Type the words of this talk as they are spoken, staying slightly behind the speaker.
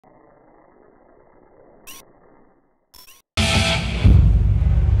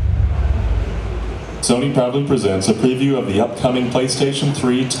Sony proudly presents a preview of the upcoming PlayStation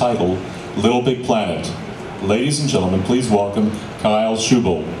 3 title, Little Big Planet. Ladies and gentlemen, please welcome Kyle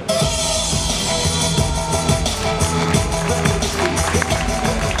Schubel.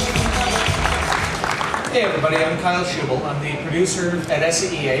 Hey everybody, I'm Kyle Schubel. I'm the producer at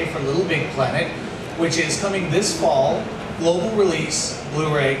CES for Little Big Planet, which is coming this fall, global release,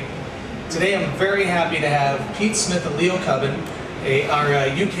 Blu-ray. Today I'm very happy to have Pete Smith and Leo Cubbin, our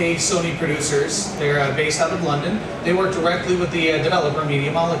UK Sony producers. They're based out of London. They work directly with the developer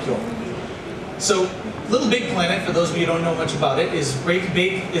Media Molecule. So, Little Big Planet, for those of you who don't know much about it, is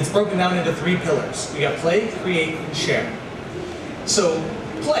it's broken down into 3 pillars. We got play, create, and share. So,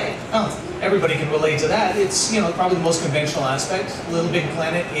 play. Everybody can relate to that. It's probably the most conventional aspect. Little Big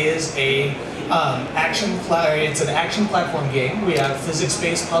Planet is an action platform game. We have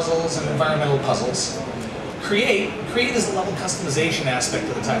physics-based puzzles and environmental puzzles. Create is the level customization aspect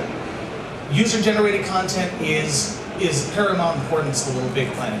of the title. User-generated content is paramount importance to Little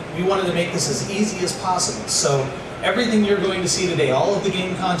Big Planet. We wanted to make this as easy as possible. So everything you're going to see today, all of the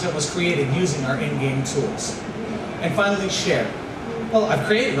game content was created using our in-game tools. And finally, share. Well, I've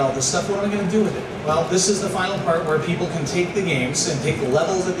created all this stuff, what am I going to do with it? Well, this is the final part where people can take the games and take the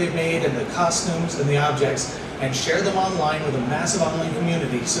levels that they've made and the costumes and the objects and share them online with a massive online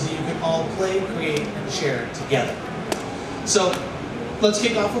community so that you can all play, create, and share together. So, let's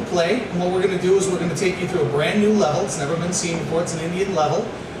kick off with play, and what we're going to do is we're going to take you through a brand new level. It's never been seen before, it's an Indian level.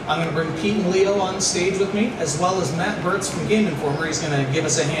 I'm going to bring Pete and Leo on stage with me, as well as Matt Burtz from Game Informer. He's going to give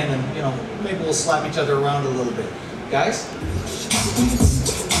us a hand and, maybe we'll slap each other around a little bit. Guys?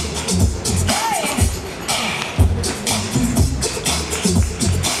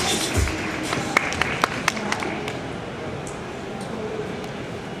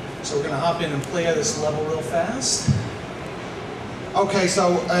 So we're going to hop in and play this level real fast. Okay,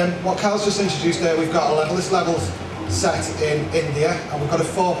 so what Kyle's just introduced there, we've got a level. This level's set in India, and we've got a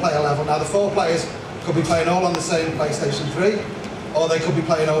 4-player level. Now the 4 players could be playing all on the same PlayStation 3, or they could be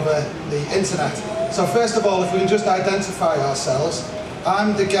playing over the internet. So first of all, if we can just identify ourselves,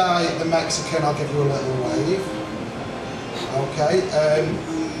 I'm the guy, the Mexican, I'll give you a little wave. Okay,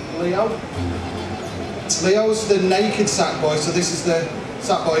 Leo? Leo's the naked sack boy, so this is the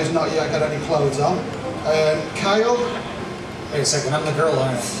sack boy who's not yet got any clothes on. Kyle? Wait a second, I'm the girl,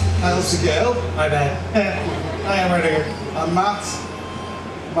 aren't I? Kyle's the girl. My bad. I am right here. And Matt's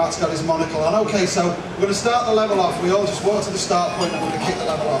got his monocle on. Okay, so we're going to start the level off. We all just walk to the start point and we're going to kick the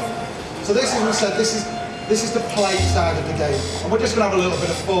level off. So this, as we said, this is the play side of the game. And we're just going to have a little bit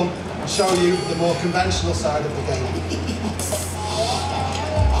of fun and show you the more conventional side of the game.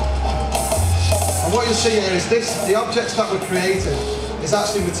 And what you'll see here is the objects that we're creating is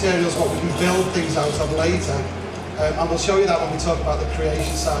actually materials what we can build things out of later. And we'll show you that when we talk about the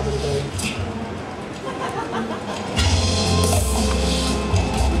creation side of the game.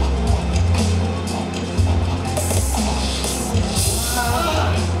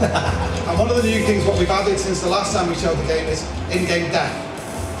 And one of the new things what we've added since the last time we showed the game is in-game death.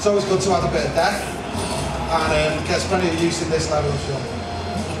 It's always good to add a bit of death, and gets plenty of use in this level, I'm sure.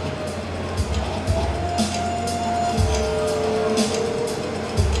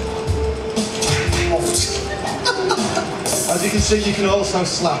 As you can see, you can also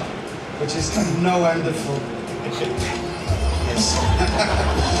slap, which is no end of fun. Yes.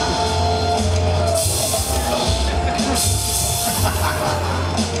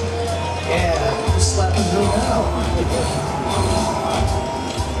 Yeah, who's slapping who now?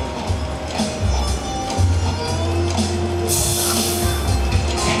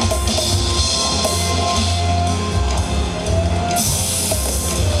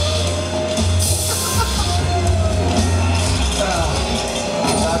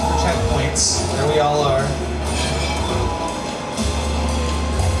 There we all are.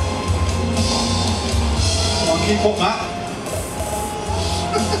 Come on, keep up, Matt.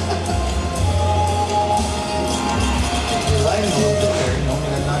 You're lying a little bit there. You want me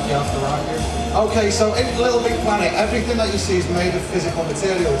to knock you off the rock here? Okay, so in Little Big Planet, everything that you see is made of physical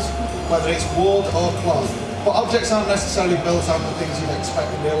materials, whether it's wood or cloth. But objects aren't necessarily built out of things you'd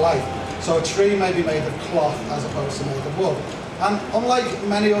expect in real life. So a tree may be made of cloth as opposed to made of wood. And unlike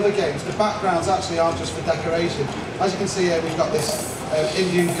many other games, the backgrounds actually aren't just for decoration. As you can see here, we've got this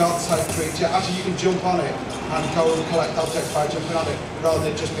Indian god-type creature. Actually, you can jump on it and go and collect objects by jumping on it, rather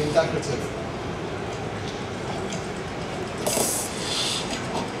than it just being decorative.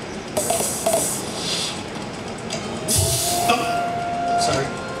 Oh, sorry.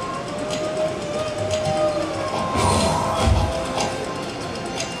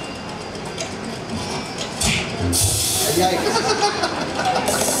 Yeah,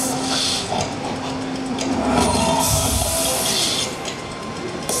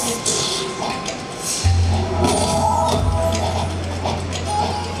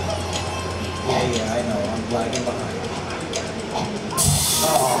 I know, I'm lagging behind.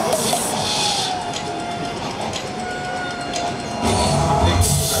 I think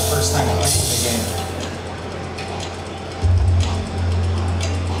this is our first time playing the game.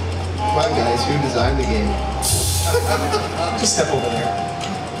 Come on guys, who designed the game? Just step over there.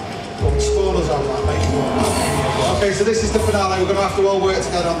 Well, spoilers on that, mate. Okay, so this is the finale. We're going to have to all work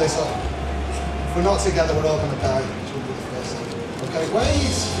together on this. If we're not together, we're all going to die. Which will be the first thing. Okay,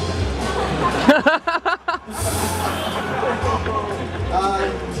 wait!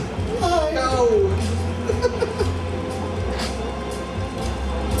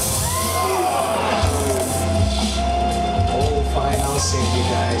 Oh, fine, I'll save you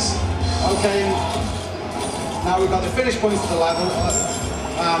guys. Okay, now we've got the finish points of the level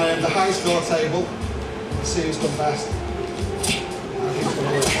and the high score table. Let's see who's done best. I think it's going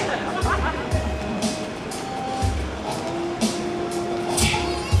to work.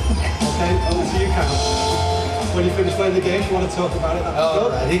 Okay, over to you, Cal. When you finish playing the game, if you want to talk about it,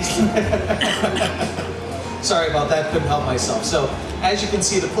 that's Alrighty. Sorry about that, couldn't help myself. So, as you can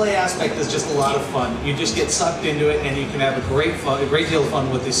see, the play aspect is just a lot of fun. You just get sucked into it and you can have a great deal of fun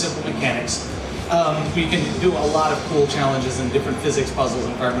with these simple mechanics. You can do a lot of cool challenges and different physics puzzles,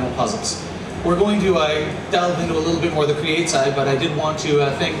 environmental puzzles. We're going to delve into a little bit more of the create side, but I did want to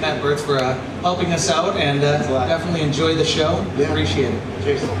thank Matt Bertz for helping us out and definitely enjoy the show. Yeah. Appreciate it.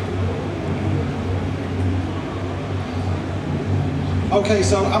 Cheers. Okay,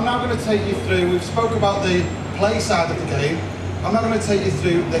 so I'm now going to take you through, we've spoke about the play side of the game. I'm now going to take you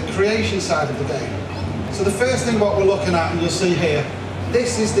through the creation side of the game. So the first thing what we're looking at, and you'll see here,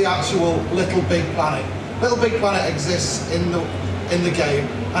 this is the actual Little Big Planet. Little Big Planet exists in the game,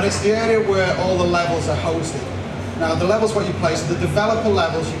 and it's the area where all the levels are hosted. Now the levels what you play, so the developer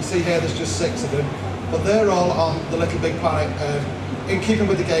levels, you can see here there's just 6 of them, but they're all on the Little Big Planet. In keeping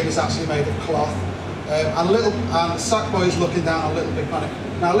with the game, it's actually made of cloth. And Sackboy is looking down on Little Big Planet.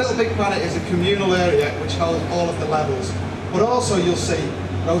 Now Little Big Planet is a communal area which holds all of the levels. But also you'll see,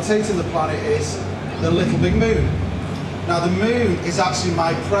 rotating the planet is the Little Big Moon. Now the moon is actually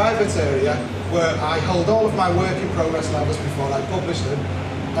my private area where I hold all of my work in progress levels before I publish them.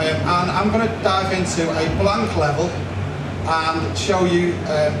 And I'm going to dive into a blank level and show you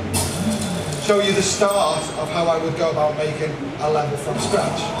the start of how I would go about making a level from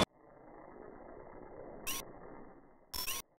scratch.